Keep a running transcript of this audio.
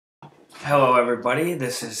Hello, everybody.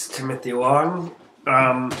 This is Timothy Long.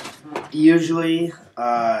 Usually,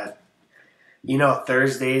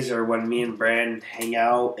 Thursdays are when me and Brandon hang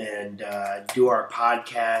out and do our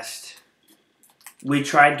podcast. We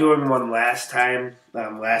tried doing one last time,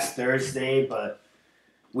 last Thursday, but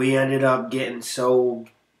we ended up getting so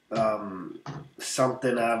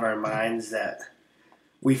something out of our minds that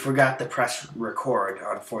we forgot to press record,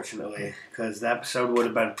 unfortunately, because the episode would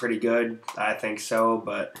have been pretty good. I think so,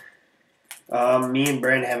 but. Me and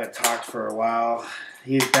Brandon haven't talked for a while.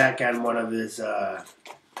 He's back on one of his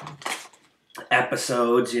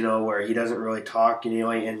episodes, where he doesn't really talk and he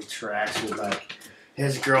only interacts with like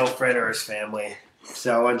his girlfriend or his family.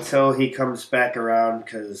 So until he comes back around,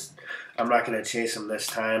 because I'm not going to chase him this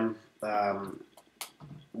time,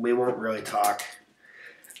 we won't really talk.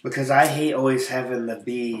 Because I hate always having to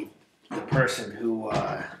be the person who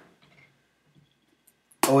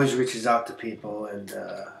always reaches out to people and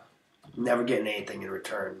never getting anything in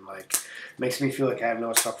return. Like, makes me feel like I have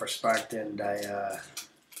no self-respect, and I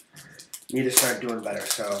need to start doing better.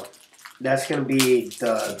 So that's going to be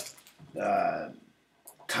the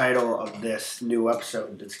title of this new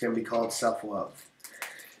episode. It's going to be called Self-Love.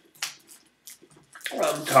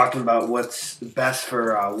 I'm talking about what's best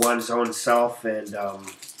for one's own self and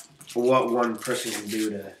what one person can do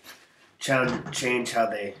to change how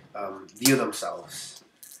they view themselves.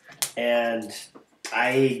 And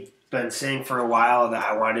I've been saying for a while that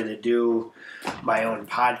I wanted to do my own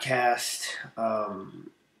podcast, and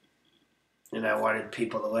I wanted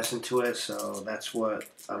people to listen to it, so that's what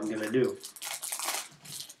I'm going to do.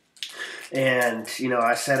 And,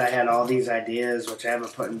 I said I had all these ideas, which I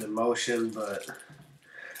haven't put into motion, but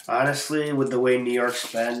honestly, with the way New York's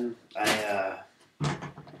been, I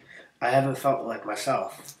haven't felt like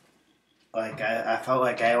myself. Like, I felt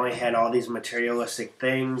like I only had all these materialistic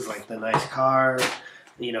things, like the nice car,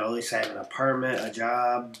 at least I have an apartment, a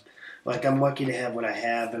job. Like, I'm lucky to have what I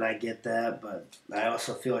have, and I get that, but I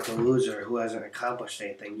also feel like a loser who hasn't accomplished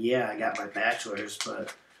anything. Yeah, I got my bachelor's,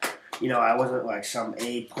 but, I wasn't like some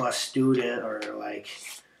A-plus student or like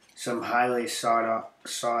some highly sought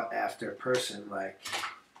after person. Like,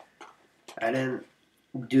 I didn't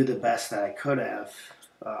do the best that I could have,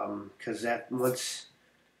 because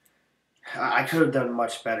I could have done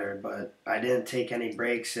much better, but I didn't take any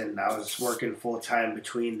breaks, and I was working full-time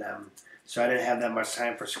between them. So I didn't have that much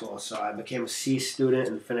time for school. So I became a C student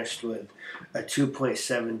and finished with a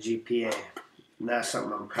 2.7 GPA. Not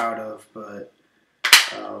something I'm proud of, but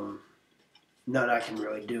nothing I can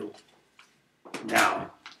really do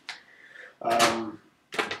now.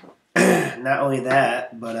 Not only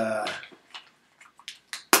that, but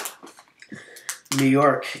New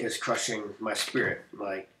York is crushing my spirit.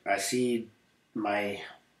 Like, I see my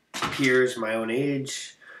peers my own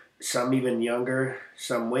age, some even younger,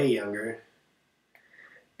 some way younger,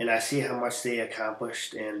 and I see how much they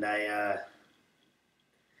accomplished, and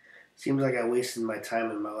seems like I wasted my time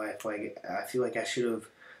in my life. Like, I feel like I should have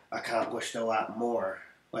accomplished a lot more.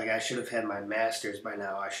 Like, I should have had my master's by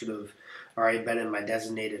now. I should have already been in my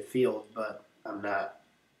designated field, but I'm not.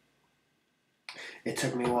 It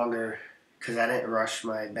took me longer because I didn't rush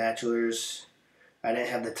my bachelor's. I didn't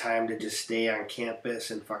have the time to just stay on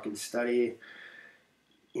campus and fucking study.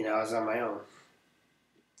 I was on my own.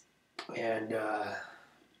 And,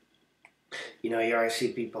 you already see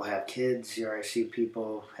people have kids. You already see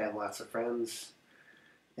people have lots of friends.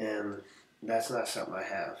 And that's not something I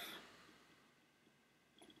have.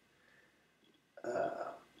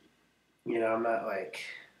 I'm not like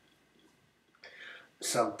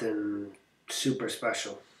something super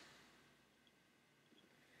special.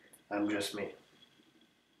 I'm just me.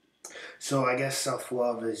 So I guess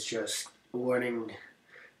self-love is just learning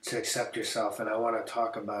to accept yourself, and I want to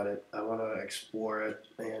talk about it. I want to explore it,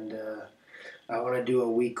 and I want to do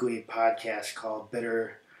a weekly podcast called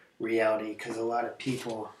Bitter Reality, because a lot of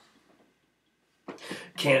people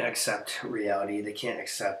can't accept reality. They can't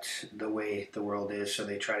accept the way the world is, so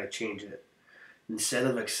they try to change it. Instead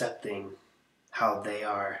of accepting how they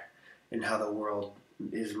are and how the world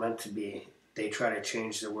is meant to be, they try to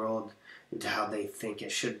change the world into how they think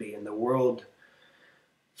it should be. And the world,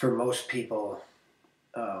 for most people,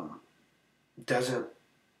 doesn't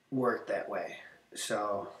work that way.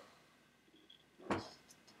 So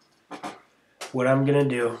what I'm going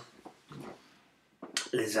to do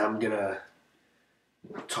is I'm going to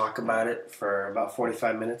talk about it for about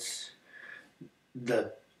 45 minutes.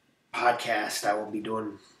 The podcast I will be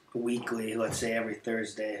doing weekly, let's say every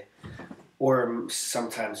Thursday, or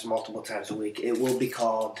sometimes multiple times a week. It will be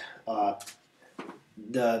called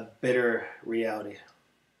The Bitter Reality.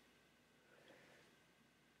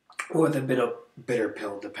 or the bitter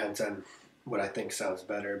pill, depends on what I think sounds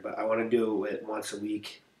better. But I want to do it once a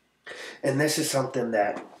week. And this is something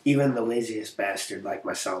that even the laziest bastard like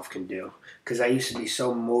myself can do. Because I used to be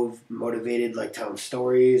so motivated, like telling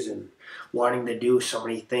stories and wanting to do so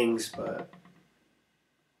many things. But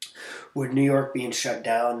with New York being shut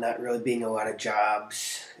down, not really being a lot of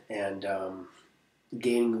jobs, and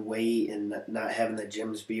gaining weight and not having the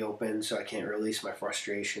gyms be open, so I can't release my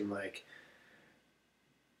frustration, like,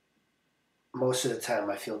 most of the time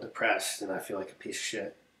I feel depressed and I feel like a piece of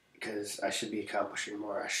shit because I should be accomplishing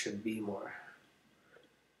more. I should be more.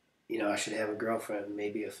 I should have a girlfriend,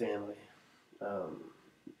 maybe a family, um,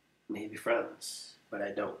 maybe friends, but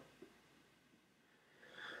I don't.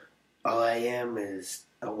 All I am is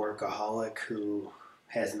a workaholic who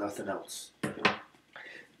has nothing else.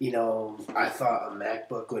 I thought a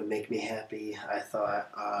MacBook would make me happy. I thought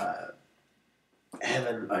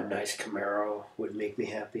having a nice Camaro would make me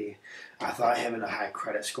happy. I thought having a high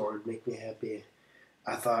credit score would make me happy.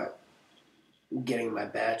 I thought getting my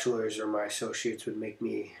bachelor's or my associates would make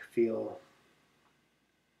me feel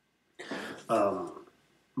um,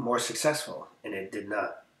 more successful, and it did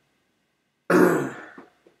not.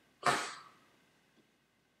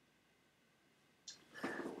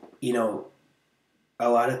 you know, a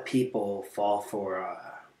lot of people fall for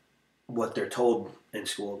what they're told in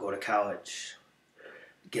school: go to college,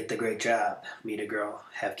 get the great job, meet a girl,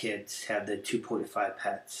 have kids, have the 2.5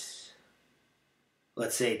 pets.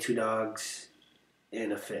 Let's say 2 dogs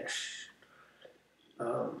and a fish.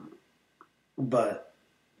 But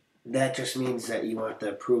that just means that you want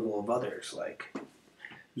the approval of others. Like,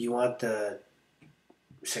 you want the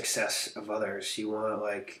success of others. You want,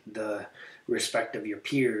 like, the respect of your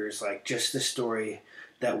peers. Like, just the story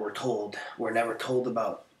that we're told. We're never told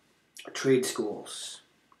about trade schools.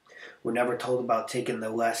 We're never told about taking the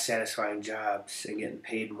less satisfying jobs and getting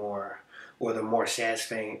paid more, or the more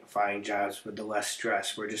satisfying jobs with the less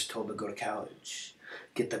stress. We're just told to go to college,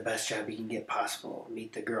 get the best job you can get possible,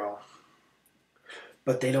 meet the girl.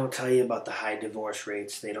 But they don't tell you about the high divorce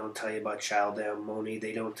rates. They don't tell you about child alimony.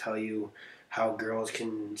 They don't tell you how girls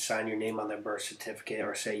can sign your name on their birth certificate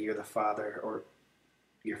or say you're the father, or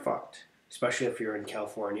you're fucked. Especially if you're in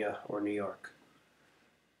California or New York.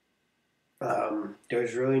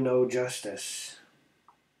 There's really no justice.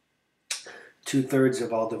 2/3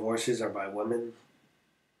 of all divorces are by women,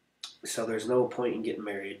 so there's no point in getting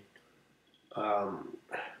married. Um,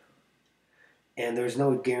 and there's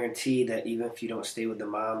no guarantee that even if you don't stay with the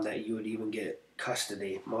mom, that you would even get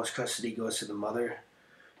custody. Most custody goes to the mother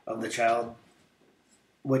of the child,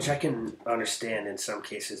 which I can understand in some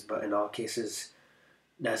cases, but in all cases,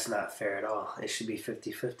 that's not fair at all. It should be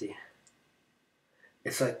 50-50.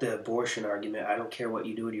 It's like the abortion argument. I don't care what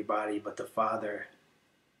you do with your body, but the father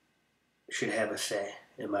should have a say,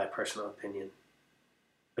 in my personal opinion.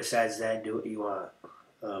 Besides that, do what you want.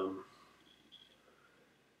 Um,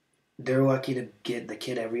 they're lucky to get the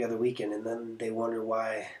kid every other weekend, and then they wonder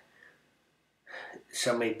why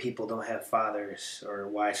so many people don't have fathers, or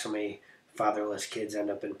why so many fatherless kids end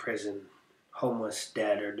up in prison, homeless,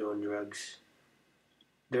 dead, or doing drugs.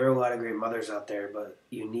 There are a lot of great mothers out there, but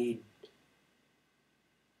you need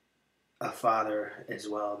a father as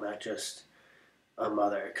well, not just a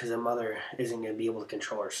mother, because a mother isn't going to be able to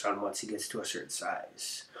control her son once he gets to a certain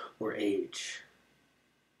size or age.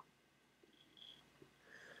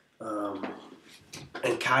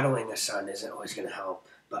 And coddling a son isn't always going to help,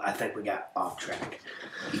 but I think we got off track.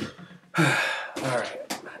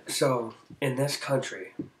 Alright, so in this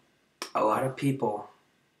country, a lot of people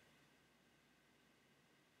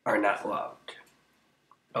are not loved.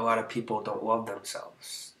 A lot of people don't love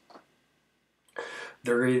themselves.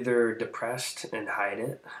 They're either depressed and hide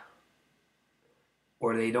it,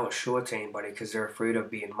 or they don't show it to anybody because they're afraid of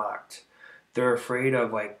being mocked. They're afraid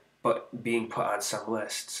of, like, being put on some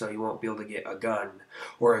list, so you won't be able to get a gun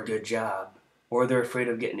or a good job, or they're afraid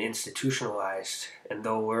of getting institutionalized, and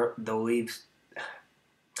they'll leave.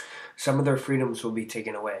 Some of their freedoms will be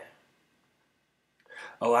taken away.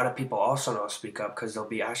 A lot of people also don't speak up because they'll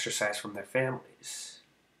be ostracized from their families.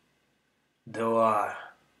 They'll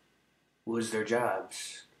lose their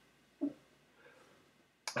jobs.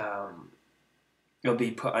 You'll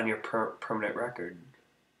be put on your permanent record.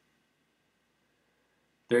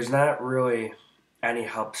 There's not really any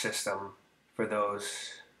help system for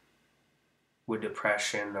those with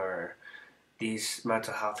depression or these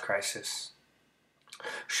mental health crises.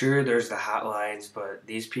 Sure, there's the hotlines, but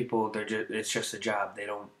these people, it's just a job. They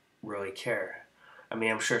don't really care. I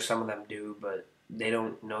mean, I'm sure some of them do, but they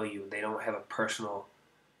don't know you. They don't have a personal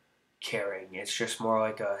caring. It's just more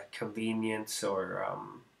like a convenience, or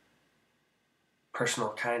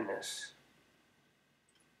personal kindness,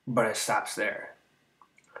 but it stops there.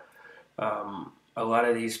 A lot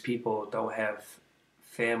of these people don't have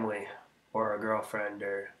family or a girlfriend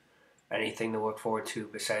or anything to look forward to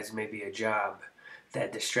besides maybe a job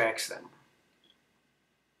that distracts them.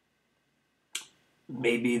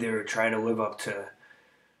 Maybe they're trying to live up to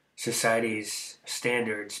society's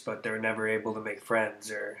standards, but they're never able to make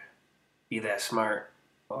friends or be that smart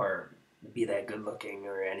or be that good looking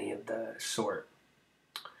or any of the sort.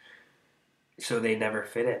 So they never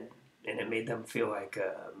fit in, and it made them feel like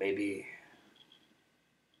maybe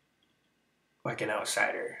like an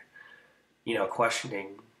outsider.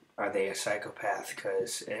 Questioning, are they a psychopath?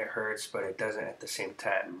 Because it hurts, but it doesn't at the same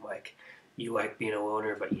time. Like, you like being a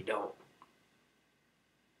loner, but you don't.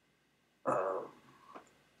 Um,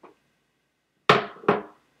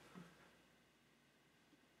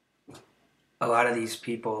 a lot of these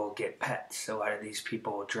people get pets. A lot of these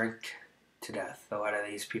people drink to death. A lot of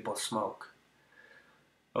these people smoke.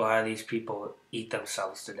 A lot of these people eat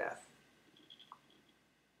themselves to death.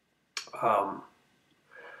 Um,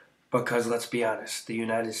 because let's be honest, the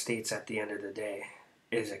United States at the end of the day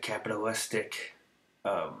is a capitalistic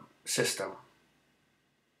system.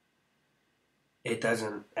 It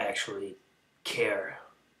doesn't actually care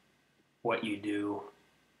what you do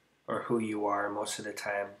or who you are most of the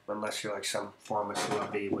time, unless you're like some form of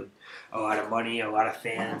celebrity with a lot of money, a lot of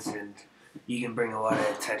fans, and you can bring a lot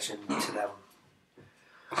of attention to them.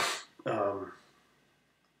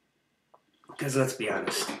 Because let's be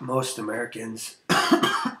honest, most Americans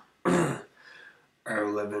are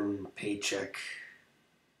living paycheck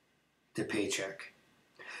to paycheck.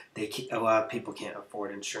 A lot of people can't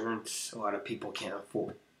afford insurance. A lot of people can't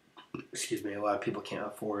afford. A lot of people can't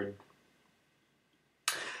afford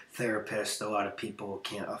therapists. A lot of people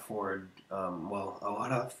can't afford. A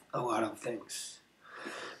lot of things.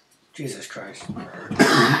 Jesus Christ.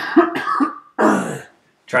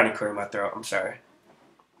 Trying to clear my throat. I'm sorry.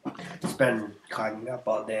 It's been clogging up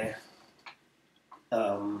all day.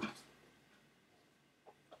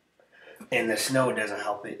 And the snow doesn't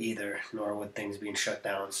help it either, nor with things being shut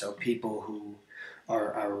down. So people who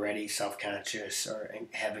are already self-conscious or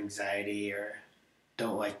have anxiety or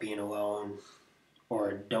don't like being alone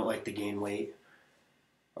or don't like to gain weight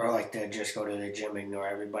or like to just go to the gym and ignore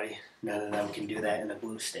everybody, none of them can do that in a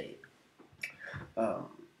blue state.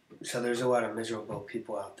 So there's a lot of miserable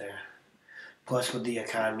people out there. Plus, with the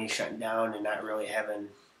economy shutting down and not really having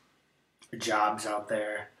jobs out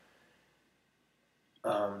there,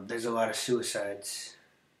 there's a lot of suicides.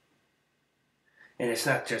 And it's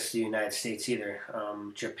not just the United States either.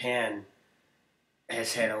 Japan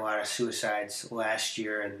has had a lot of suicides last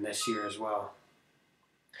year and this year as well.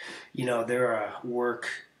 They're a work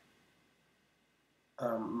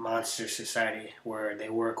monster society where they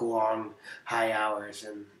work long, high hours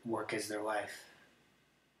and work is their life.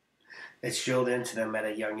 It's drilled into them at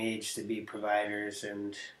a young age to be providers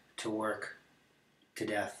and to work to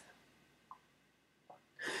death.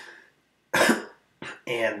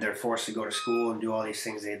 And they're forced to go to school and do all these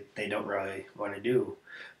things they don't really want to do.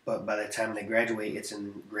 But by the time they graduate, it's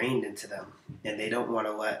ingrained into them. And they don't want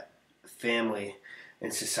to let family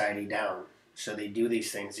and society down. So they do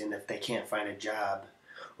these things, and if they can't find a job,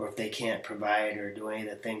 or if they can't provide or do any of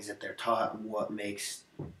the things that they're taught what makes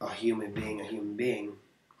a human being,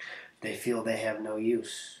 they feel they have no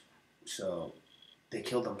use. So they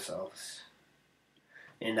kill themselves.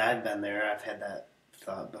 And I've been there. I've had that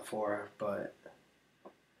thought before, but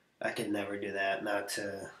I could never do that. Not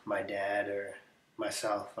to my dad or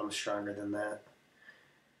myself. I'm stronger than that.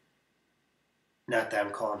 Not that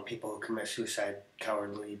I'm calling people who commit suicide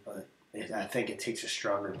cowardly, but I think it takes a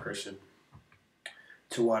stronger person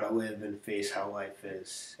to want to live and face how life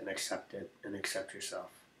is and accept it and accept yourself.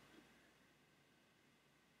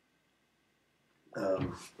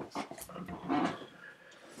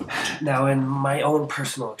 Now, in my own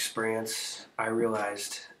personal experience, I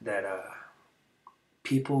realized that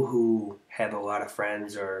people who have a lot of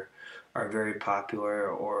friends or are very popular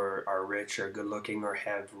or are rich or good looking or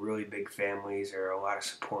have really big families or a lot of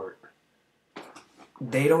support,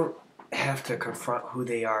 they don't have to confront who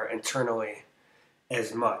they are internally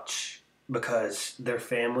as much because their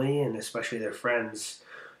family and especially their friends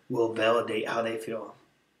will validate how they feel,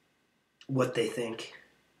 what they think,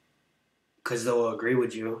 because they'll agree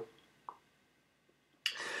with you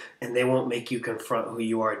and they won't make you confront who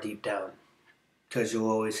you are deep down because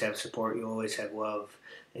you'll always have support, you'll always have love,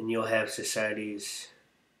 and you'll have society's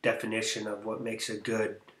definition of what makes a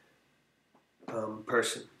good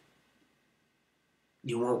person.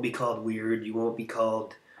 You won't be called weird, you won't be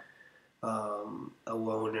called a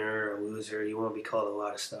loner, a loser, you won't be called a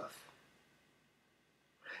lot of stuff.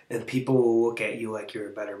 and people will look at you like you're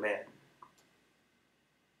a better man.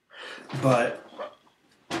 But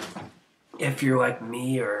if you're like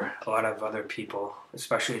me or a lot of other people,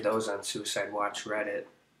 especially those on Suicide Watch Reddit,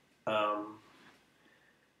 um,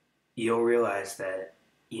 you'll realize that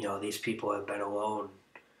these people have been alone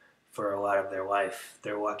for a lot of their life.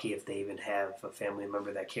 They're lucky if they even have a family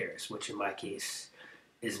member that cares, which in my case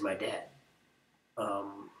is my dad.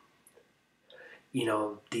 Um,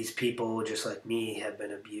 these people just like me have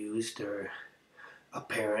been abused, or a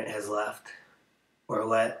parent has left, or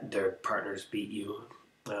let their partners beat you.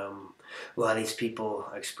 A lot of these people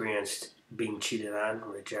experienced being cheated on,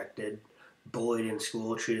 rejected, bullied in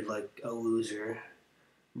school, treated like a loser,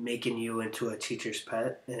 making you into a teacher's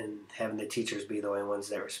pet, and having the teachers be the only ones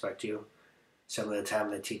that respect you. Some of the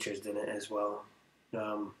time, the teachers didn't as well.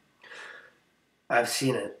 Um, I've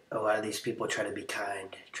seen it. A lot of these people try to be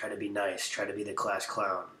kind, try to be nice, try to be the class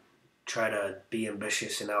clown, try to be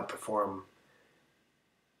ambitious and outperform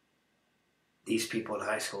these people in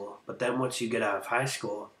high school. But then once you get out of high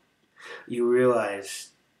school, you realize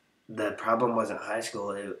the problem wasn't high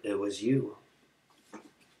school, it was you.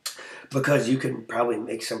 Because you can probably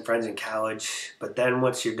make some friends in college, but then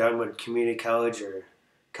once you're done with community college or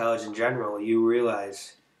college in general, you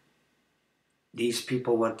realize these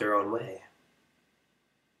people went their own way.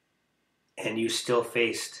 And you still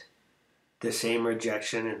faced the same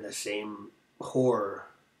rejection and the same horror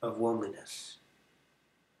of loneliness.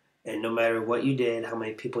 And no matter what you did, how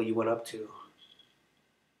many people you went up to,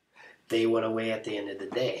 they went away at the end of the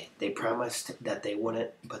day. They promised that they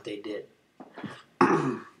wouldn't, but they did.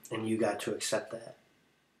 And you got to accept that.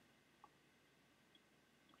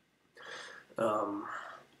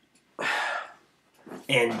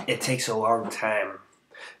 And it takes a long time.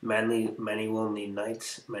 Many lonely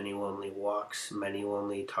nights, many lonely walks, many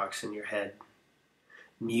lonely talks in your head.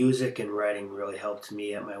 Music and writing really helped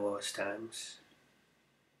me at my lowest times.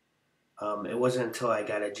 It wasn't until I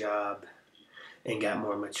got a job and got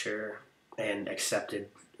more mature and accepted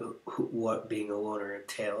what being a loner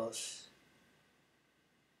entails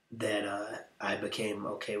that I became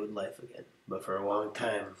okay with life again. But for a long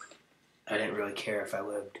time, I didn't really care if I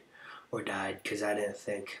lived or died because I didn't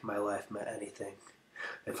think my life meant anything.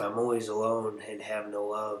 If I'm always alone and have no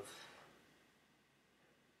love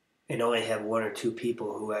and only have one or two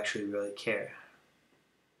people who actually really care,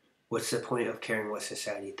 what's the point of caring what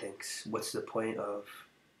society thinks? What's the point of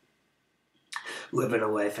living a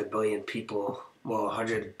life a billion people, well,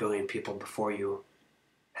 100 billion people before you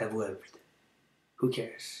have lived? Who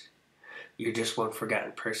cares? You're just one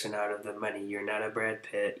forgotten person out of the many. You're not a Brad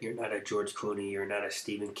Pitt. You're not a George Clooney. You're not a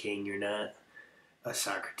Stephen King. You're not a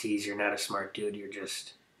Socrates. You're not a smart dude. You're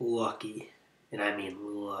just lucky, and I mean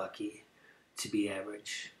lucky, to be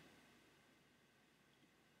average.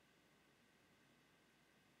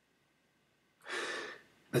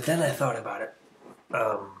 But then I thought about it.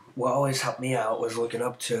 What always helped me out was looking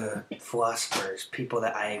up to philosophers, people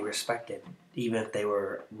that I respected, even if they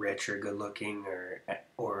were rich or good looking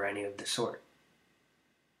or any of the sort.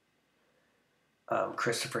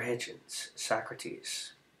 Christopher Hitchens,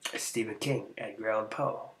 Socrates, Stephen King, Edgar Allan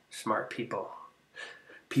Poe, smart people.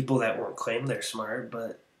 People that won't claim they're smart,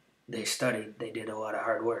 but they studied, they did a lot of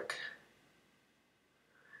hard work.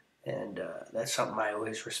 And that's something I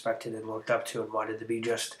always respected and looked up to and wanted to be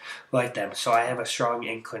just like them. So I have a strong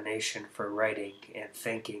inclination for writing and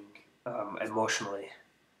thinking emotionally.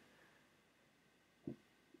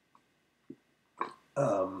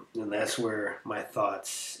 And that's where my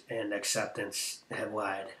thoughts and acceptance have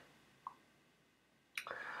lied.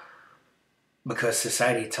 Because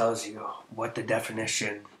society tells you what the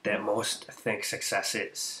definition that most think success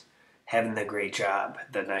is. Having the great job,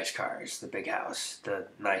 the nice cars, the big house, the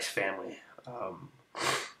nice family,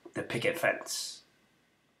 the picket fence.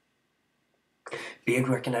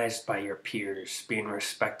 Being recognized by your peers, being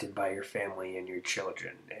respected by your family and your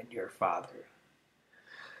children and your father.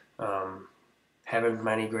 Having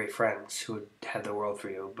many great friends who would have the world for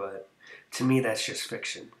you, but to me that's just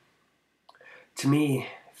fiction. To me,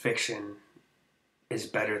 fiction is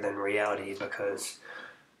better than reality because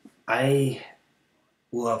I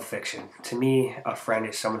love fiction. To me, a friend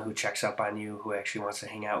is someone who checks up on you, who actually wants to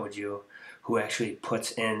hang out with you, who actually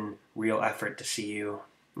puts in real effort to see you,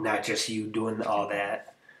 not just you doing all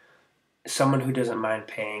that. Someone who doesn't mind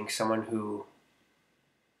paying, someone who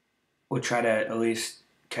will try to at least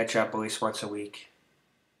catch up at least once a week.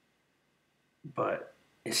 But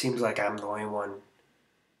it seems like I'm the only one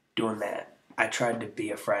doing that. I tried to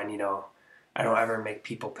be a friend, I don't ever make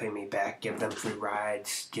people pay me back, give them free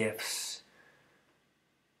rides, gifts,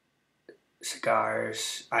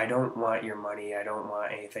 cigars. I don't want your money. I don't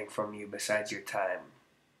want anything from you besides your time.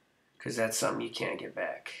 because that's something you can't get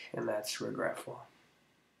back, and that's regretful.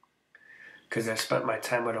 Because I spent my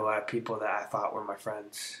time with a lot of people that I thought were my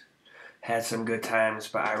friends. Had some good times,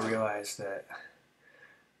 but I realized that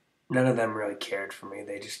none of them really cared for me.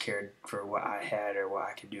 They just cared for what I had or what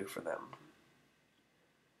I could do for them.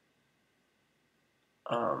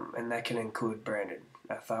 And that can include Brandon.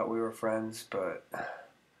 I thought we were friends, but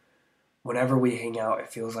whenever we hang out, it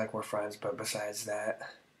feels like we're friends. But besides that,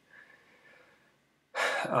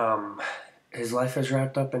 um, his life is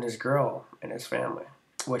wrapped up in his girl and his family,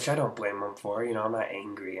 which I don't blame him for. You know, I'm not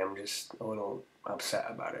angry. I'm just a little upset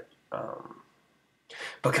about it.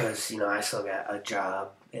 Because, you know, I still got a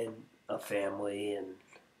job and a family and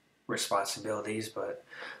responsibilities, but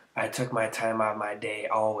I took my time out of my day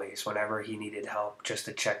always whenever he needed help just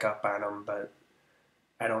to check up on him, but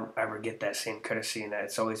I don't ever get that same courtesy, and that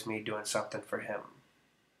it's always me doing something for him.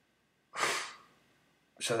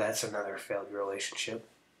 So that's another failed relationship.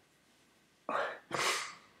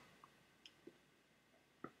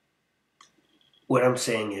 What I'm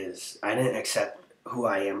saying is, I didn't accept who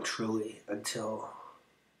I am truly until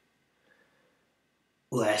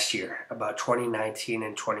last year, about 2019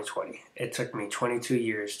 and 2020. It took me 22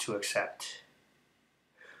 years to accept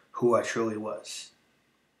who I truly was.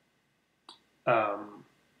 Um,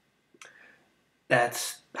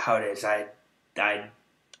 that's how it is. I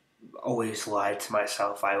always lied to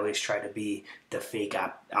myself. I always try to be the fake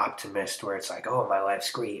optimist where it's like, oh, my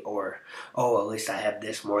life's great, or oh, at least I have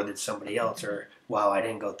this more than somebody else, or wow, I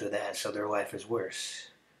didn't go through that, so their life is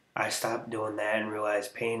worse. I stopped doing that and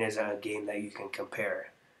realized pain isn't a game that you can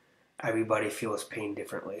compare. Everybody feels pain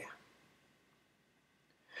differently.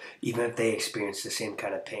 Even if they experience the same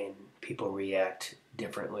kind of pain, people react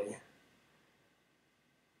differently.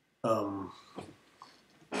 Um,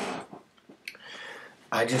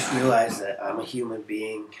 I just realized that I'm a human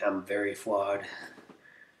being. I'm very flawed.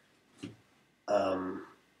 Um,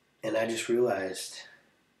 and I just realized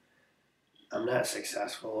I'm not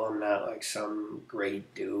successful. I'm not like some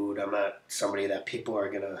great dude. I'm not somebody that people are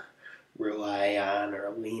going to rely on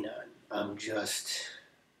or lean on. I'm just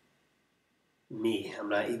me. I'm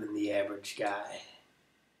not even the average guy.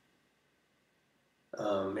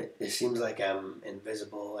 It seems like I'm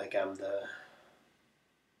invisible, like I'm the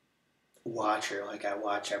watcher, like I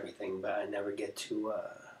watch everything, but I never get to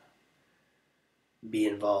be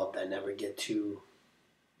involved. I never get to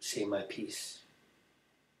say my piece.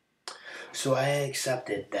 So I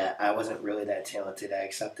accepted that I wasn't really that talented. I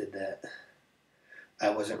accepted that I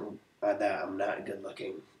wasn't that I'm not good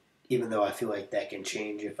looking, even though I feel like that can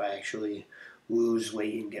change if I actually lose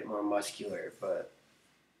weight and get more muscular. But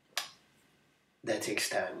that takes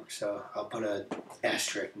time. So I'll put a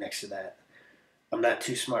asterisk next to that. I'm not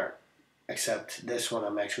too smart, except this one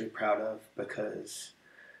I'm actually proud of because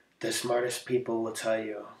the smartest people will tell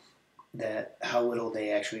you that how little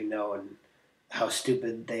they actually know and how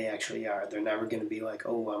stupid they actually are. They're never going to be like,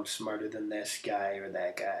 oh, I'm smarter than this guy or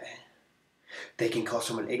that guy. They can call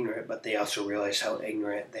someone ignorant, but they also realize how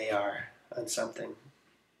ignorant they are on something.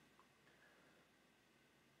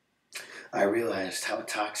 I realized how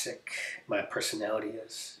toxic my personality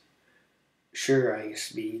is. Sure, I used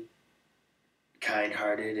to be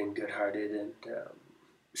kind-hearted and good-hearted and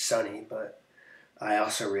sunny, but I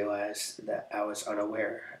also realized that I was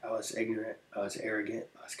unaware. I was ignorant. I was arrogant.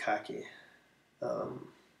 I was cocky. Um,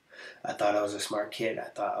 I thought I was a smart kid. I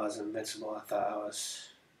thought I was invincible. I thought I was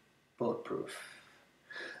bulletproof.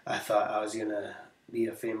 I thought I was gonna be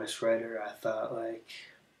a famous writer. I thought like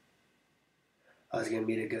I was gonna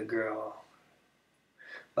meet a good girl.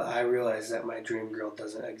 But I realized that my dream girl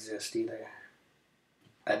doesn't exist either.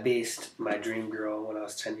 I based my dream girl when I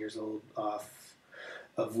was 10 years old off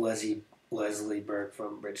of Leslie Burke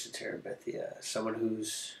from Bridge to Terabithia. Someone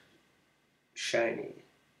who's shiny,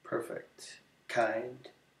 perfect, kind,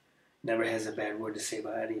 never has a bad word to say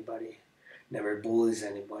about anybody, never bullies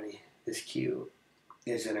anybody, is cute,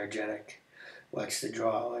 is energetic, likes to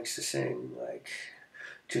draw, likes to sing, like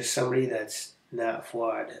just somebody that's not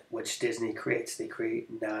flawed, which Disney creates. They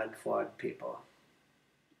create non-flawed people.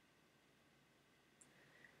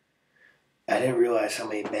 I didn't realize how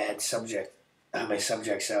many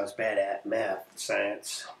subjects I was bad at, math,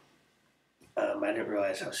 science. I didn't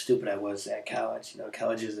realize how stupid I was at college. You know,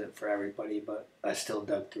 college isn't for everybody, but I still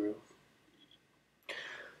dug through.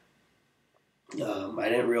 I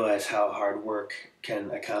didn't realize how hard work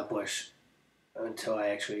can accomplish until I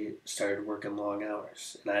actually started working long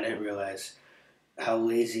hours. And I didn't realize how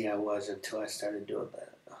lazy I was until I started doing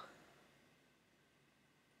that.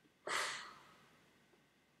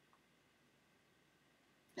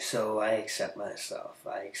 So I accept myself.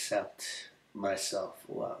 I accept my self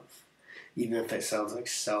love. Even if it sounds like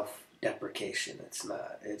self deprecation. It's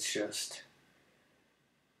not. It's just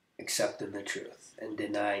accepting the truth and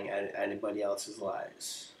denying anybody else's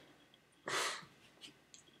lies.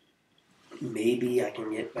 Maybe I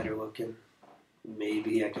can get better looking.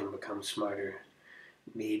 Maybe I can become smarter.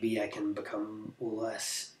 Maybe I can become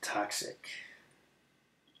less toxic.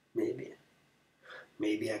 Maybe.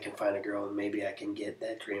 Maybe I can find a girl and maybe I can get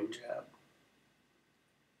that dream job.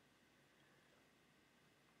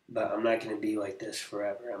 But I'm not going to be like this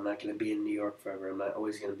forever. I'm not going to be in New York forever. I'm not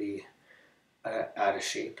always going to be out of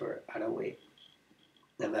shape or out of weight.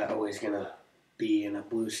 I'm not always going to be in a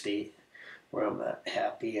blue state where I'm not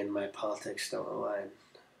happy and my politics don't align.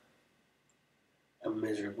 I'm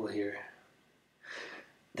miserable here.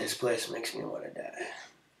 This place makes me want to die.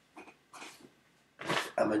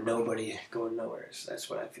 I'm a nobody going nowhere. So that's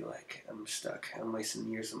what I feel like. I'm stuck. I'm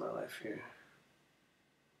wasting years of my life here.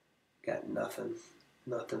 Got nothing.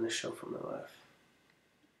 Nothing to show for my life.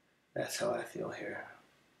 That's how I feel here.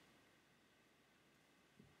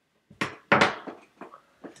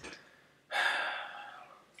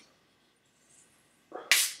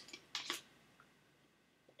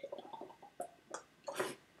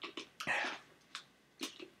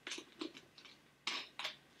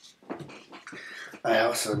 I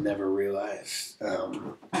also never realized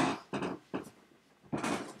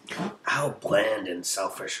how bland and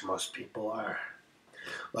selfish most people are.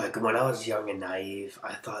 Like, when I was young and naive,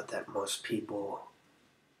 I thought that most people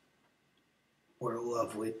were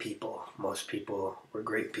lovely people. Most people were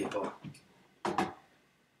great people.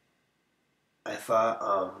 I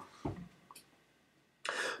thought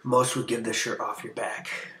most would give the shirt off your back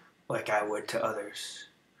like I would to others.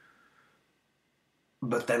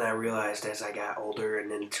 But then I realized as I got older and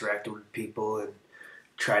interacted with people and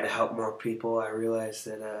tried to help more people, I realized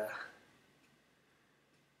that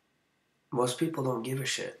most people don't give a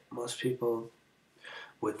shit. Most people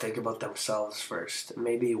would think about themselves first.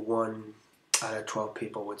 Maybe 1 out of 12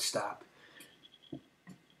 people would stop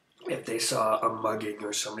if they saw a mugging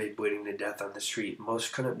or somebody bleeding to death on the street.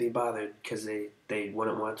 Most couldn't be bothered because they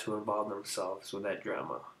wouldn't want to involve themselves with that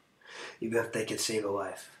drama, even if they could save a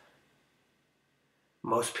life.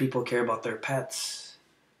 Most people care about their pets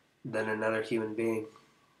than another human being.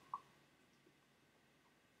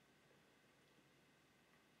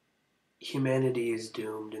 Humanity is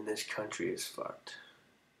doomed and this country is fucked.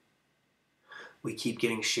 We keep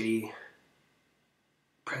getting shitty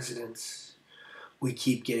presidents. We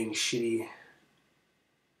keep getting shitty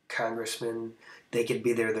congressmen. They could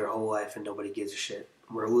be there their whole life and nobody gives a shit.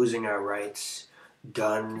 We're losing our rights.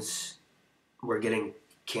 Guns. We're getting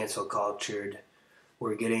cancel cultured.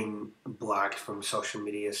 We're getting blocked from social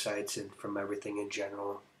media sites and from everything in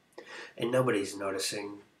general. And nobody's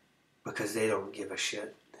noticing because they don't give a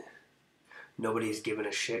shit. Nobody's giving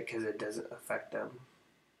a shit because it doesn't affect them.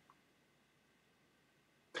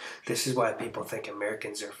 This is why people think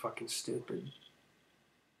Americans are fucking stupid.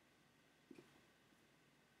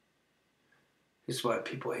 This is why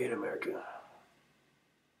people hate America.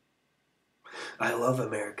 I love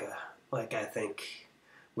America. Like, I think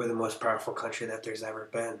we're the most powerful country that there's ever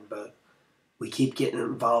been, but we keep getting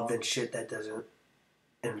involved in shit that doesn't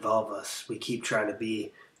involve us. We keep trying to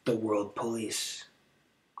be the world police.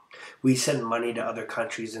 We send money to other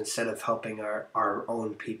countries instead of helping our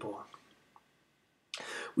own people.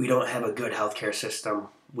 We don't have a good healthcare system.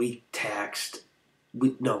 We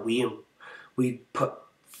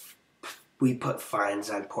put fines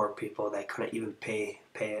on poor people that couldn't even pay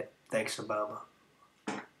it. Thanks, Obama.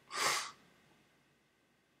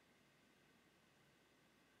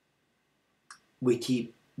 We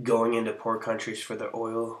keep going into poor countries for the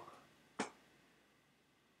oil.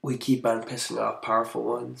 We keep on pissing off powerful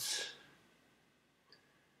ones.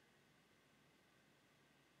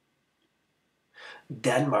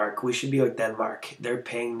 Denmark, we should be like Denmark. They're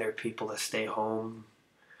paying their people to stay home.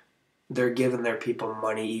 They're giving their people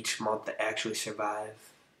money each month to actually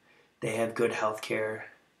survive. They have good health care.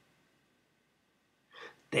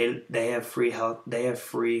 They have free health. They have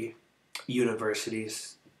free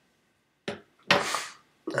universities.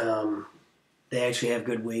 They actually have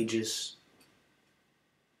good wages.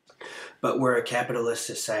 But we're a capitalist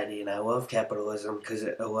society, and I love capitalism because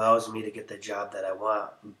it allows me to get the job that I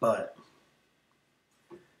want. But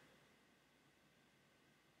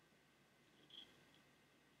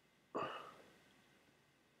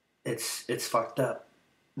it's fucked up.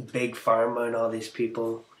 Big pharma and all these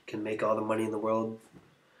people can make all the money in the world.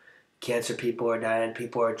 Cancer people are dying.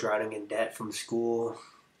 People are drowning in debt from school,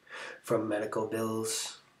 from medical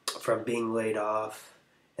bills, from being laid off,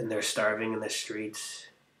 and they're starving in the streets.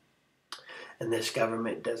 And this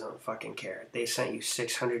government doesn't fucking care. They sent you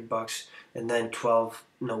 $600 and then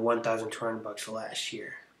 $1,200 last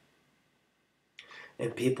year.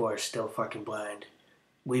 And people are still fucking blind.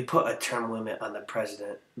 We put a term limit on the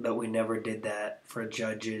president, but we never did that for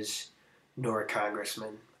judges nor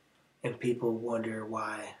congressmen. And people wonder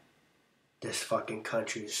why this fucking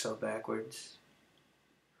country is so backwards.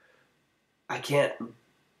 I can't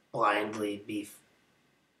blindly be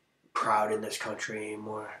proud in this country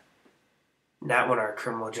anymore. Not when our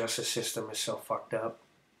criminal justice system is so fucked up.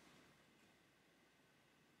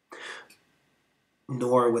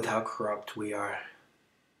 Nor with how corrupt we are.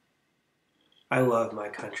 I love my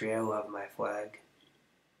country. I love my flag.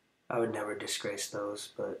 I would never disgrace those,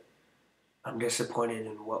 but I'm disappointed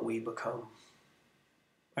in what we become.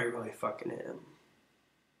 I really fucking am.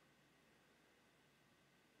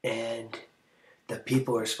 And the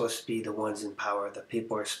people are supposed to be the ones in power. The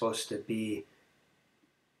people are supposed to be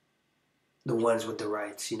the ones with the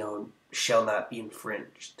rights, shall not be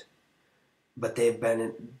infringed. But they've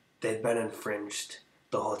been infringed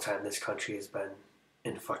the whole time this country has been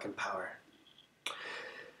in fucking power.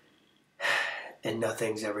 And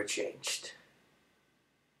nothing's ever changed.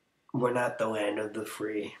 We're not the land of the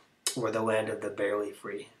free. We're the land of the barely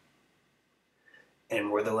free. And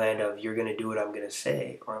we're the land of, you're going to do what I'm going to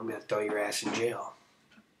say, or I'm going to throw your ass in jail.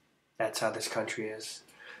 That's how this country is.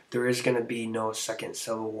 There is going to be no second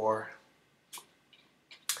civil war.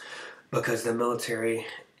 Because the military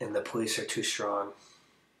and the police are too strong.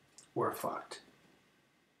 We're fucked.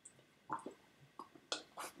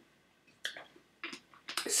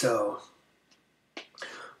 So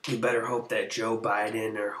we better hope that Joe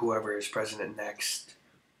Biden or whoever is president next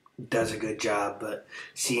does a good job, but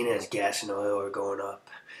seeing as gas and oil are going up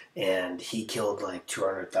and he killed like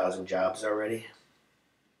 200,000 jobs already,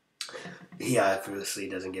 he obviously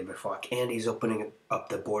doesn't give a fuck. And he's opening up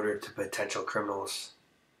the border to potential criminals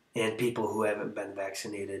and people who haven't been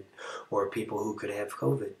vaccinated or people who could have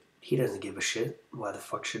COVID. He doesn't give a shit. Why the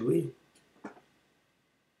fuck should we?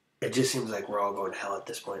 It just seems like we're all going to hell at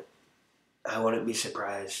this point. I wouldn't be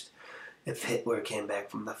surprised if Hitler came back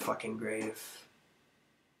from the fucking grave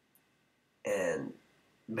and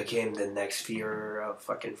became the next Führer of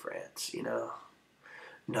fucking France,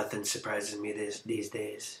 Nothing surprises me these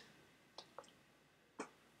days.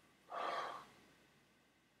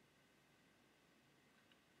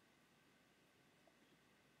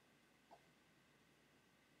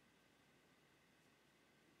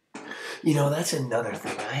 That's another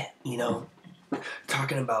thing.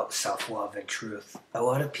 Talking about self-love and truth, a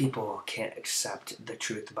lot of people can't accept the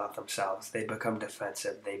truth about themselves. They become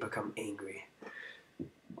defensive. They become angry.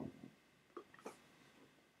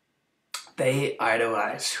 They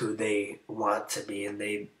idolize who they want to be, and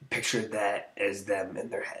they picture that as them in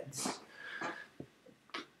their heads.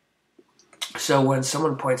 So when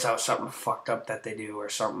someone points out something fucked up that they do, or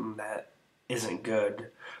something that isn't good,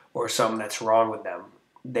 or something that's wrong with them,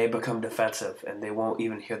 they become defensive, and they won't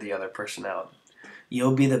even hear the other person out.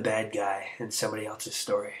 You'll be the bad guy in somebody else's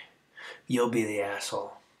story. You'll be the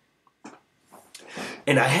asshole.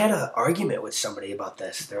 And I had an argument with somebody about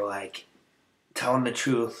this. They're like, telling the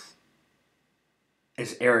truth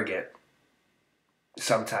is arrogant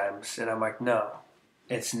sometimes. And I'm like, no,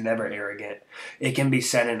 it's never arrogant. It can be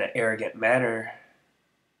said in an arrogant manner,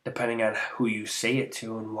 depending on who you say it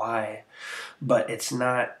to and why. But it's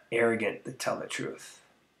not arrogant to tell the truth.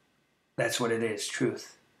 That's what it is,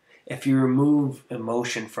 truth. If you remove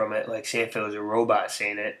emotion from it, like say if it was a robot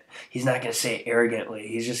saying it, he's not going to say it arrogantly.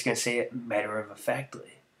 He's just going to say it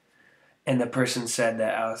matter-of-factly. And the person said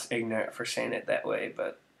that I was ignorant for saying it that way,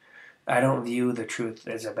 but I don't view the truth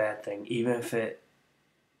as a bad thing, even if it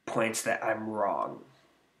points that I'm wrong.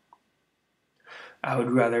 I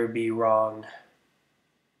would rather be wrong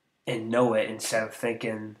and know it instead of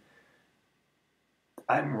thinking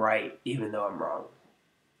I'm right even though I'm wrong.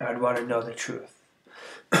 I'd want to know the truth.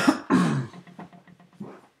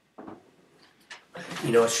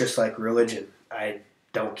 It's just like religion. I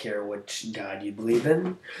don't care which God you believe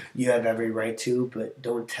in. You have every right to, but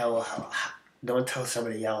don't tell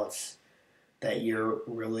somebody else that your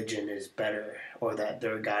religion is better or that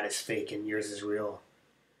their God is fake and yours is real.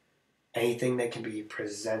 Anything that can be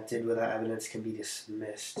presented without evidence can be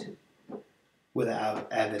dismissed without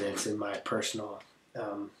evidence, in my personal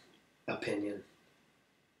opinion.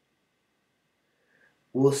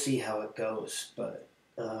 We'll see how it goes, but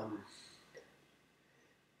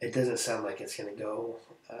it doesn't sound like it's going to go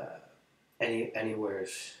anywhere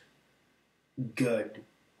good.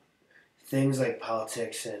 Things like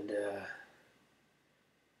politics and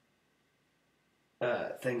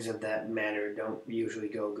things of that matter don't usually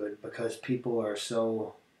go good because people are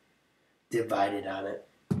so divided on it.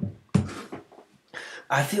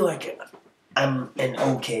 I feel like I'm an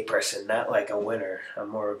okay person, not like a winner. I'm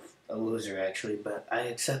more of a loser, actually, but I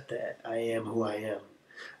accept that. I am who I am.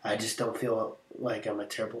 I just don't feel like I'm a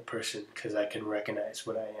terrible person because I can recognize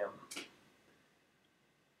what I am.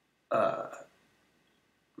 Uh,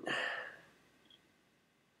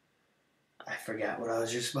 I forgot what I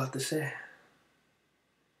was just about to say.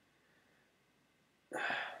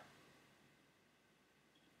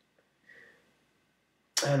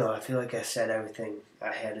 I don't know. I feel like I said everything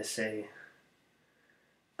I had to say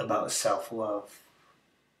about self love.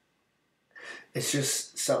 It's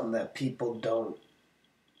just something that people don't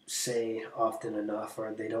say often enough,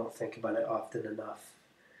 or they don't think about it often enough,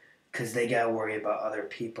 because they gotta worry about other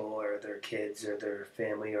people or their kids or their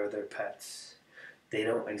family or their pets. They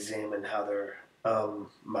don't examine how their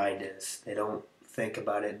mind is. They don't think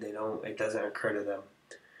about it. They don't. It doesn't occur to them.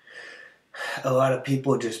 A lot of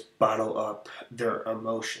people just bottle up their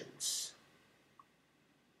emotions,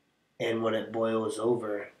 and when it boils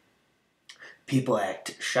over, people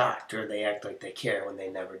act shocked or they act like they care when they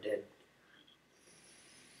never did.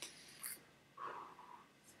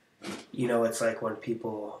 You know, it's like when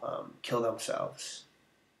people kill themselves.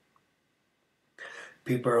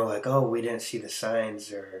 People are like, "Oh, we didn't see the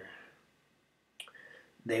signs," or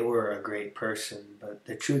 "They were a great person." But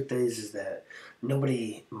the truth is that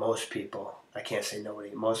most people, I can't say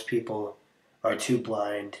nobody, most people are too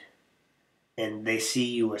blind, and they see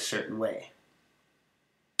you a certain way.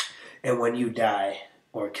 And when you die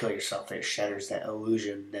or kill yourself, it shatters that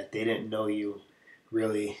illusion that they didn't know you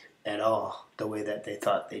really at all the way that they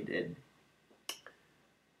thought they did.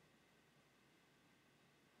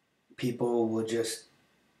 People will just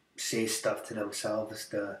say stuff to themselves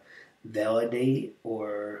to validate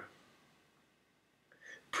or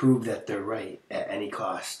prove that they're right at any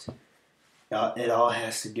cost. It all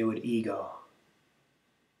has to do with ego.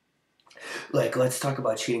 Like, let's talk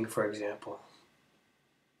about cheating, for example.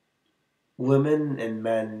 Women and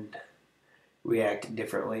men react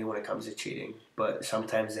differently when it comes to cheating, but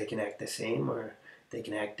sometimes they can act the same or they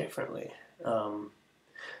can act differently. Um,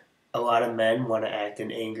 a lot of men want to act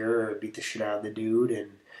in anger or beat the shit out of the dude,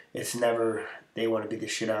 and it's never they want to beat the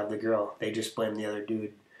shit out of the girl. They just blame the other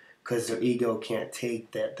dude because their ego can't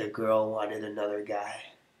take that the girl wanted another guy.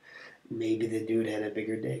 Maybe the dude had a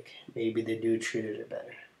bigger dick. Maybe the dude treated her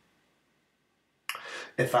better.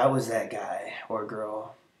 If I was that guy or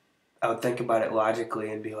girl, I would think about it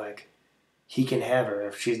logically and be like, he can have her.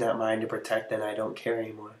 If she's not mine to protect, then I don't care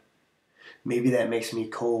anymore. Maybe that makes me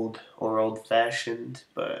cold or old fashioned,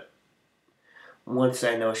 but once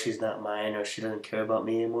I know she's not mine or she doesn't care about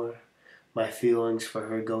me anymore, my feelings for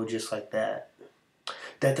her go just like that.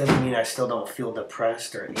 That doesn't mean I still don't feel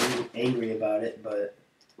depressed or angry about it, but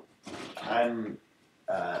I'm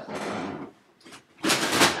uh,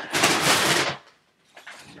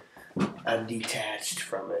 I'm detached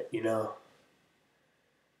from it, you know?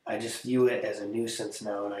 I just view it as a nuisance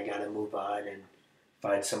now and I gotta move on and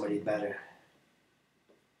find somebody better.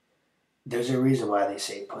 There's a reason why they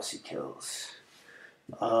say pussy kills.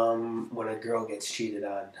 When a girl gets cheated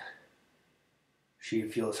on, she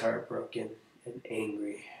feels heartbroken and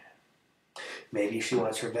angry. Maybe she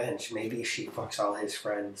wants revenge. Maybe she fucks all his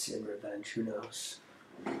friends in revenge. Who knows?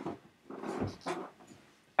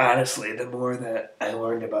 Honestly, the more that I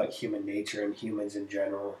learned about human nature and humans in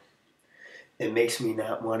general, it makes me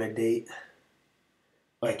not want to date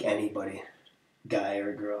like anybody, guy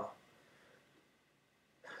or girl.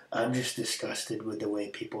 I'm just disgusted with the way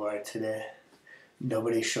people are today.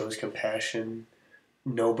 Nobody shows compassion.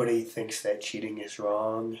 Nobody thinks that cheating is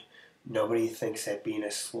wrong. Nobody thinks that being a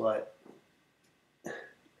slut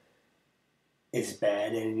is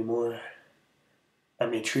bad anymore. I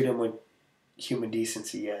mean, treat them with human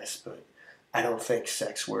decency, yes, but I don't think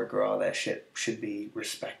sex work or all that shit should be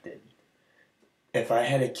respected. If I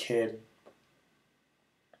had a kid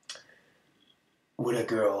with a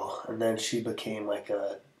girl and then she became like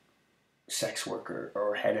a sex worker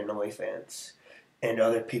or had an OnlyFans and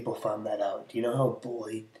other people found that out, do you know how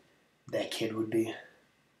bullied that kid would be?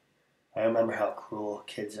 I remember how cruel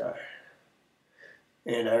kids are.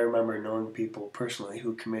 And I remember knowing people personally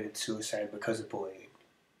who committed suicide because of bullying.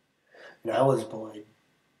 And I was bullied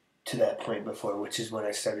to that point before, which is when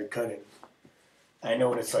I started cutting. I know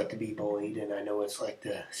what it's like to be bullied, and I know what it's like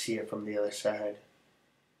to see it from the other side.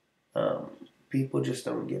 Um, People just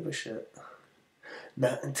don't give a shit.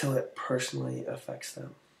 Not until it personally affects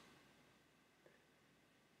them.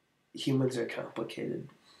 Humans are complicated.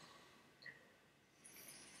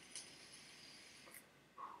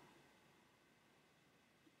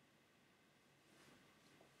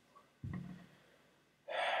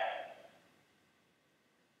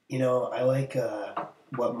 I like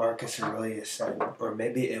what Marcus Aurelius said, or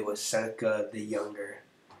maybe it was Seneca the Younger.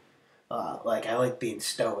 Like, I like being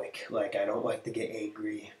stoic. Like, I don't like to get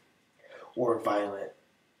angry or violent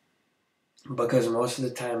because most of the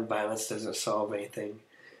time, violence doesn't solve anything.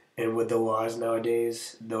 And with the laws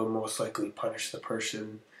nowadays, they'll most likely punish the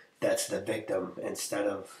person that's the victim instead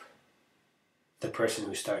of the person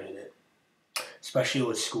who started it. Especially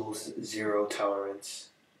with schools, zero tolerance.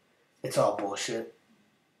 It's all bullshit.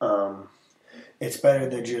 Um, it's better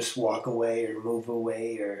to just walk away or move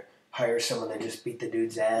away or hire someone to just beat the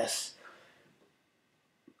dude's ass.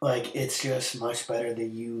 Like, it's just much better to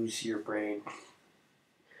use your brain.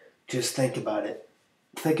 Just think about it.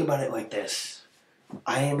 Think about it like this: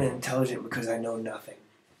 I am intelligent because I know nothing.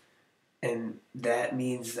 And that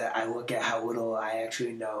means that I look at how little I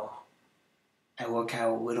actually know. I look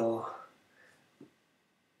how little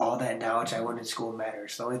all that knowledge I learned in school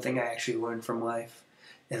matters. The only thing I actually learned from life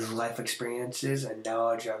is life experiences and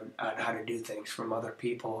knowledge on how to do things from other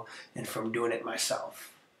people and from doing it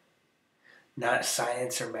myself. Not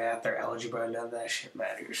science or math or algebra, none of that shit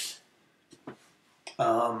matters.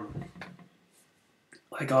 Um,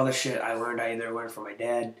 like all the shit I either learned from my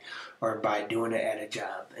dad or by doing it at a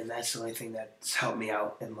job. And that's the only thing that's helped me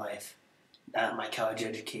out in life. Not my college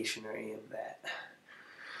education or any of that.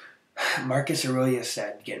 Marcus Aurelius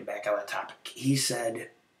said, getting back on the topic, he said,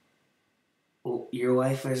 well, your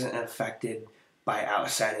life isn't affected by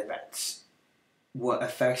outside events. What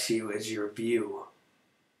affects you is your view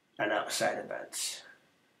on outside events.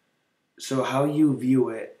 So how you view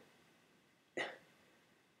it,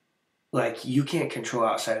 like you can't control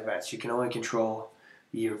outside events. You can only control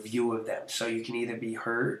your view of them. So you can either be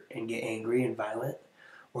hurt and get angry and violent,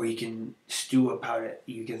 or you can stew about it.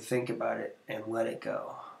 You can think about it and let it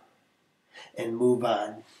go and move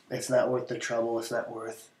on. It's not worth the trouble. It's not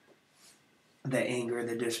worth the anger,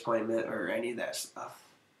 the disappointment, or any of that stuff.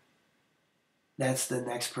 That's the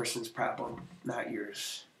next person's problem, not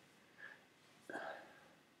yours.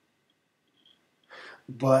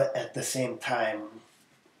 But at the same time,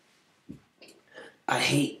 I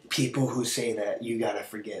hate people who say that you gotta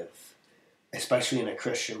forgive, especially in a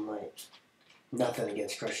Christian light. Nothing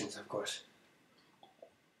against Christians, of course.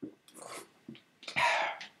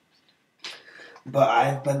 But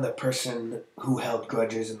I've been the person who held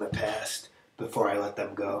grudges in the past before I let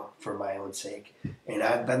them go for my own sake. And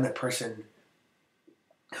I've been the person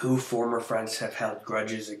who former friends have held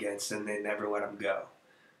grudges against and they never let them go.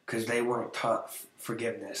 Because they weren't taught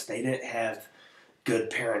forgiveness. They didn't have good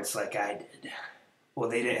parents like I did. Well,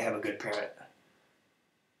 they didn't have a good parent.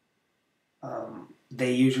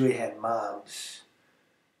 They usually had moms,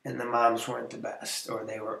 and the moms weren't the best, or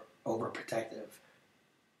they were overprotective.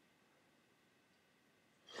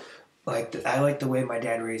 I like the way my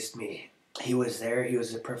dad raised me. He was there. He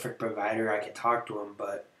was the perfect provider. I could talk to him,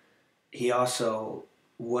 but he also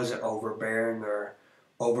wasn't overbearing or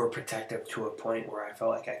overprotective to a point where I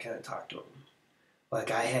felt like I couldn't talk to him.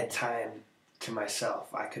 Like I had time to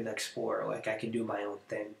myself. I could explore. Like I could do my own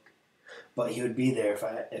thing. But he would be there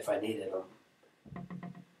if I needed him.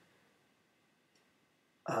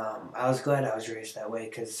 I was glad I was raised that way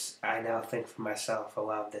because I now think for myself a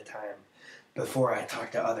lot of the time before I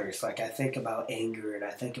talk to others. Like I think about anger and I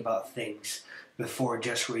think about things before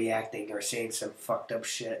just reacting or saying some fucked up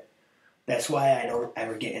shit. That's why I don't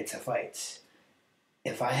ever get into fights.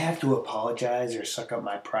 If I have to apologize or suck up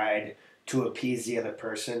my pride to appease the other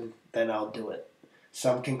person, then I'll do it.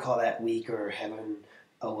 Some can call that weak or having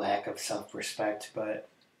a lack of self-respect, but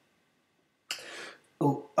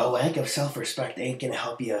a lack of self-respect ain't gonna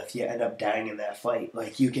help you if you end up dying in that fight.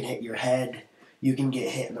 Like you can hit your head, you can get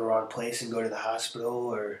hit in the wrong place and go to the hospital,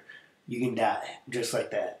 or you can die just like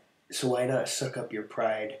that. So why not suck up your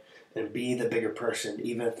pride and be the bigger person,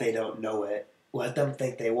 even if they don't know it? Let them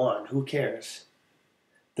think they won. Who cares?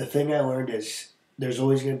 The thing I learned is there's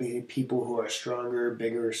always going to be people who are stronger,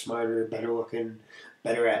 bigger, smarter, better looking,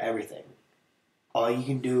 better at everything. All you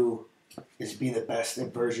can do is be the best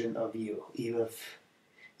version of you, even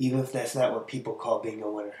if that's not what people call being a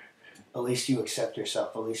winner. At least you accept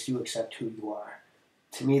yourself. At least you accept who you are.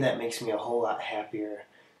 To me, that makes me a whole lot happier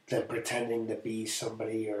than pretending to be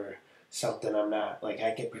somebody or something I'm not. Like,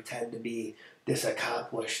 I could pretend to be this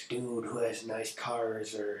accomplished dude who has nice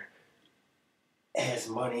cars or has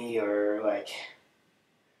money or, like,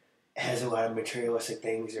 has a lot of materialistic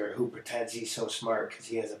things, or who pretends he's so smart because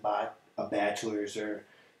he has a bachelor's, or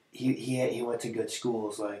he went to good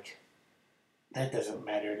schools. Like, that doesn't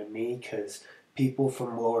matter to me because people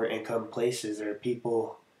from lower income places are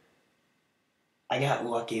people. I got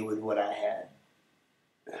lucky with what I had.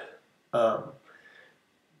 Um,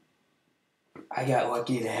 I got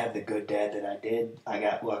lucky to have the good dad that I did. I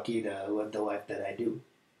got lucky to live the life that I do.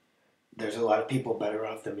 There's a lot of people better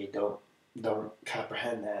off than me. Don't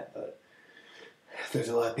comprehend that, but there's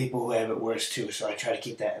a lot of people who have it worse too. So I try to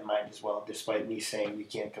keep that in mind as well. Despite me saying you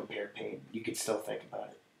can't compare pain, you can still think about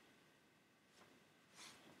it.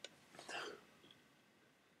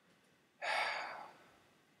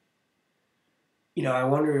 I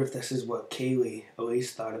wonder if this is what Kaylee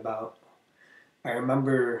Elise thought about. I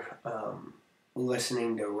remember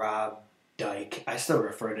listening to Rob Dyke. I still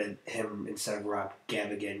refer to him instead of Rob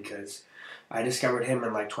Gavigan because I discovered him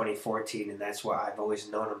in like 2014, and that's what I've always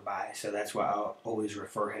known him by. So that's what I'll always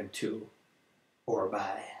refer him to or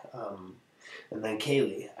by. And then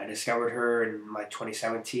Kaylee, I discovered her in like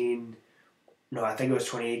 2017. No, I think it was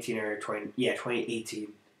 2018 or 2018,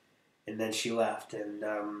 and then she left. And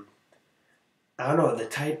I don't know the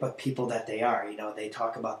type of people that they are. They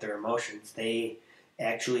talk about their emotions. They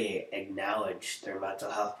actually acknowledge their mental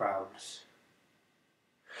health problems.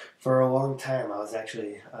 For a long time, I was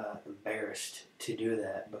actually embarrassed to do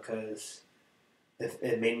that because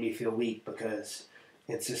it made me feel weak. Because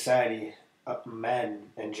in society, men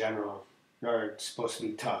in general are supposed to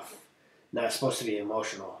be tough, not supposed to be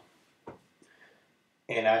emotional.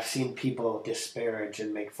 And I've seen people disparage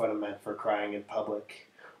and make fun of men for crying in public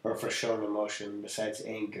or for showing emotion besides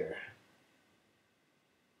anger.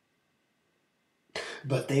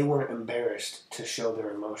 But they weren't embarrassed to show their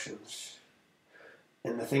emotions.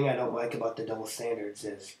 And the thing I don't like about the double standards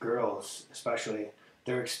is girls, especially,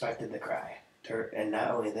 they're expected to cry. And not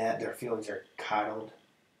only that, their feelings are coddled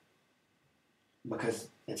because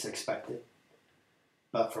it's expected.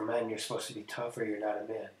 But for men, you're supposed to be tough or you're not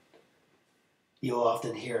a man. You'll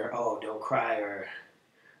often hear, oh, don't cry, or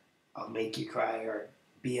I'll make you cry, or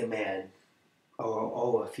be a man.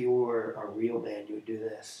 Oh, if you were a real man, you would do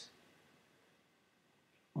this.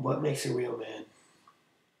 What makes a real man?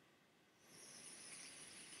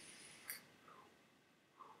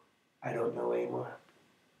 I don't know anymore.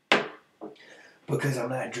 Because I'm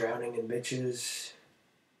not drowning in bitches.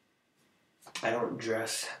 I don't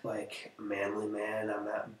dress like a manly man. I'm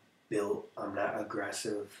not built. I'm not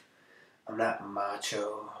aggressive. I'm not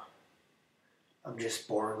macho. I'm just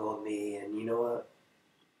boring old me. And you know what?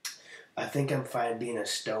 I think I'm fine being a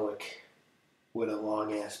stoic with a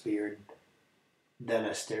long ass beard than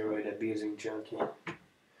a steroid abusing junkie.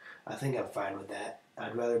 I think I'm fine with that.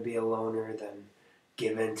 I'd rather be a loner than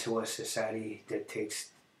give in to what society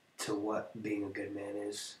dictates to what being a good man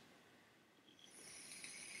is.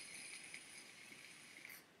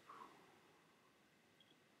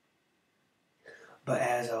 But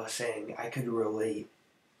as I was saying, I could relate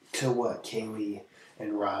to what Kaylee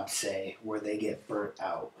and Rob say, where they get burnt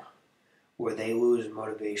out, where they lose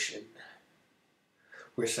motivation,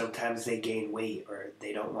 where sometimes they gain weight, or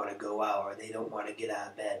they don't want to go out, or they don't want to get out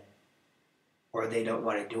of bed, or they don't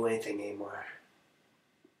want to do anything anymore.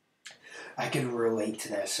 I can relate to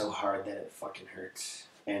that so hard that it fucking hurts.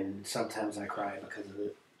 And sometimes I cry because of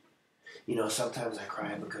it. Sometimes I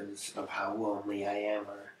cry because of how lonely I am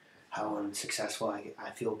or how unsuccessful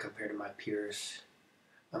I feel compared to my peers.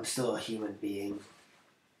 I'm still a human being.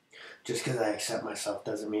 Just because I accept myself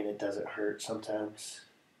doesn't mean it doesn't hurt sometimes.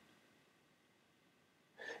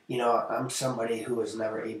 I'm somebody who was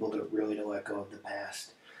never able to really let go of the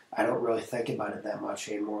past. I don't really think about it that much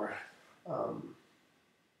anymore.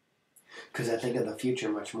 Because I think of the future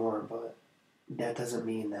much more, but that doesn't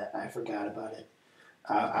mean that I forgot about it.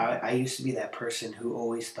 I used to be that person who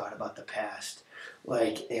always thought about the past,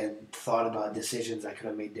 and thought about decisions I could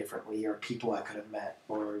have made differently, or people I could have met,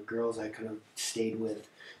 or girls I could have stayed with.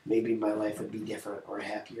 Maybe my life would be different or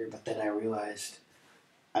happier, but then I realized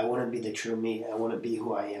I wouldn't be the true me. I wouldn't be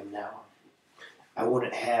who I am now. I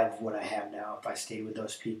wouldn't have what I have now if I stayed with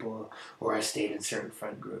those people or I stayed in certain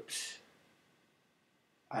friend groups.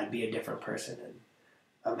 I'd be a different person, and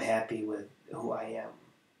I'm happy with who I am,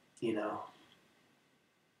 you know.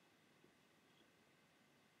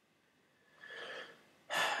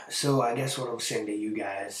 So I guess what I'm saying to you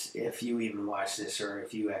guys, if you even watch this or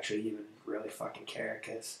if you actually even really fucking care,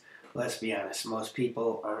 because let's be honest, most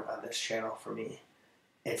people aren't on this channel for me.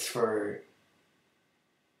 It's for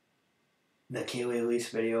the Kaylee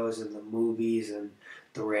Elise videos and the movies and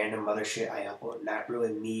the random other shit I upload. Not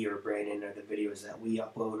really me or Brandon or the videos that we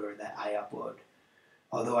upload or that I upload.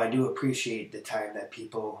 Although I do appreciate the time that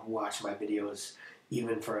people watch my videos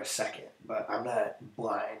even for a second. But I'm not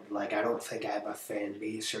blind. I don't think I have a fan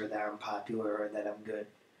base or that I'm popular or that I'm good.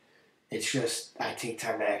 It's just I take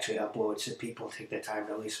time to actually upload so people take the time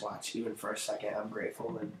to at least watch even for a second. I'm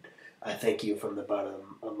grateful and I thank you from the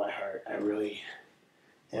bottom of my heart. I really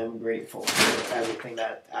am grateful for everything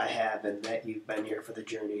that I have and that you've been here for the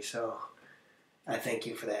journey. So I thank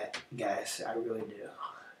you for that, guys. I really do.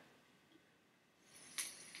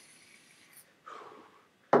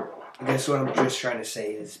 I guess what I'm just trying to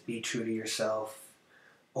say is be true to yourself.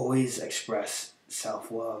 Always express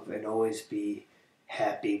self-love and always be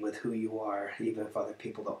happy with who you are, even if other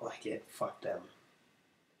people don't like it. Fuck them.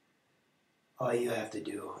 All you have to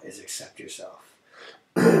do is accept yourself.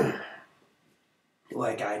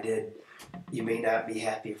 Like I did, you may not be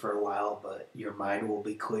happy for a while, but your mind will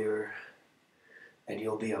be clearer and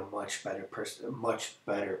you'll be a much better person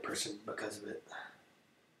because of it.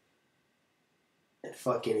 And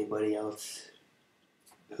fuck anybody else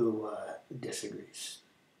who disagrees.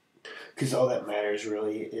 Because all that matters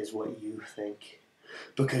really is what you think.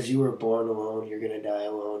 Because you were born alone, you're going to die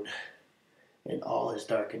alone. And all is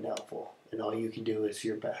dark and doubtful. And all you can do is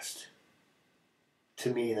your best.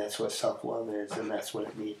 To me, that's what self-love is, and that's what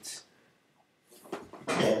it means.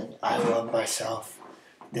 And I love myself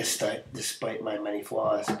despite my many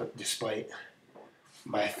flaws, but despite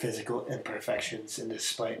my physical imperfections, and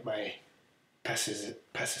despite my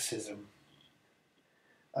pessimism.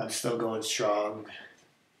 I'm still going strong,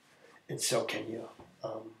 and so can you.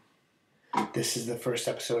 This is the first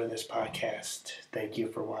episode of this podcast. Thank you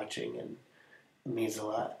for watching, and it means a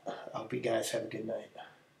lot. I hope you guys have a good night.